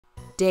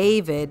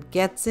David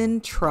gets in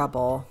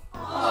trouble.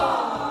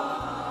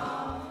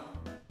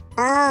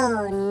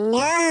 Oh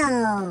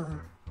no!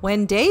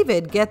 When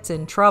David gets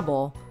in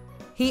trouble,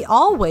 he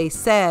always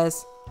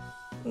says,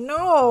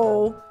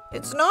 "No,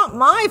 it's not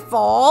my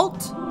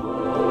fault."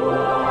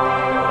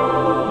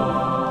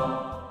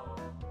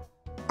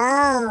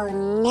 Oh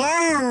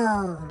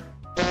no!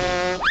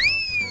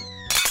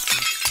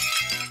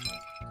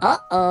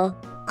 Uh-oh.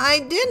 I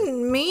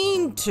didn't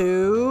mean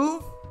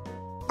to.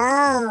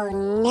 Oh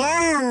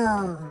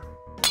no!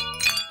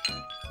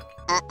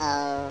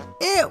 Uh-oh.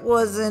 It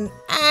was an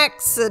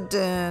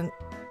accident.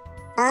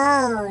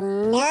 Oh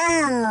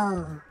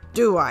no!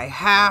 Do I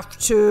have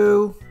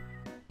to?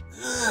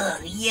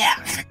 Ugh,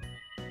 yuck.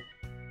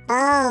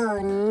 Oh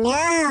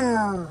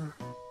no!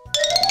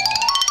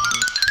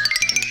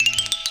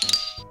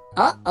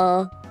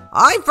 Uh-oh.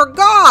 I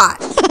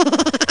forgot.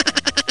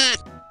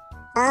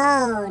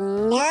 Oh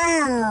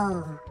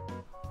no!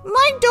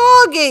 My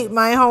dog ate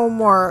my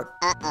homework.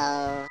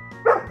 Uh-oh.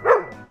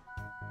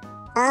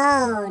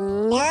 Oh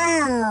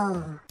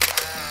no!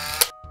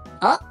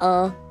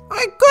 Uh-oh.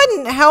 I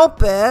couldn't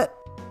help it.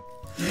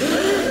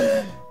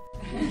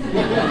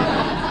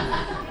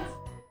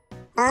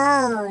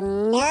 Oh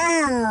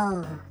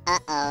no!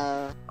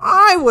 Uh-oh.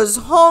 I was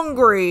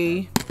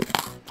hungry.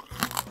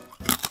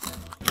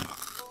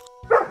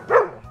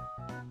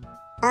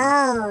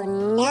 Oh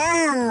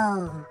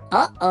no!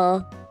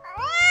 Uh-oh.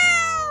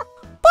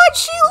 But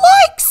she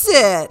likes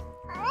it.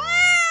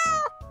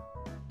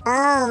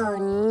 Oh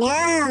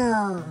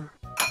no!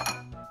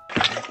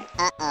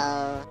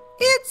 Uh-oh.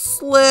 It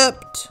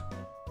slipped.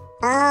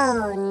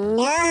 Oh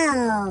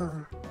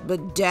no!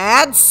 But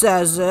Dad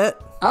says it.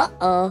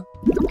 Uh-oh.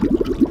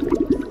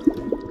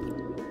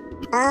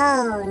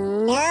 Oh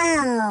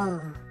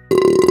no!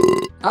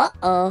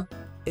 Uh-oh.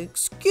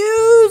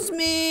 Excuse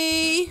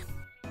me.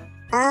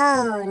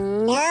 Oh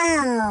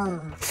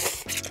no!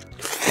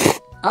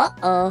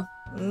 Uh-oh.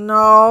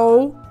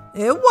 No,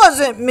 it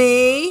wasn't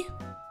me.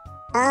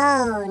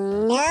 Oh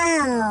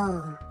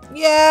no!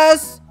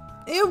 Yes,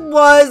 it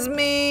was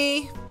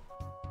me.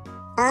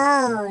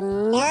 Oh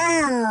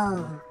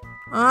no!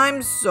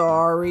 I'm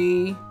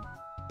sorry.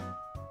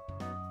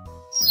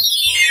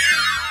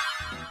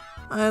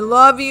 I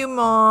love you,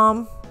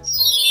 Mom.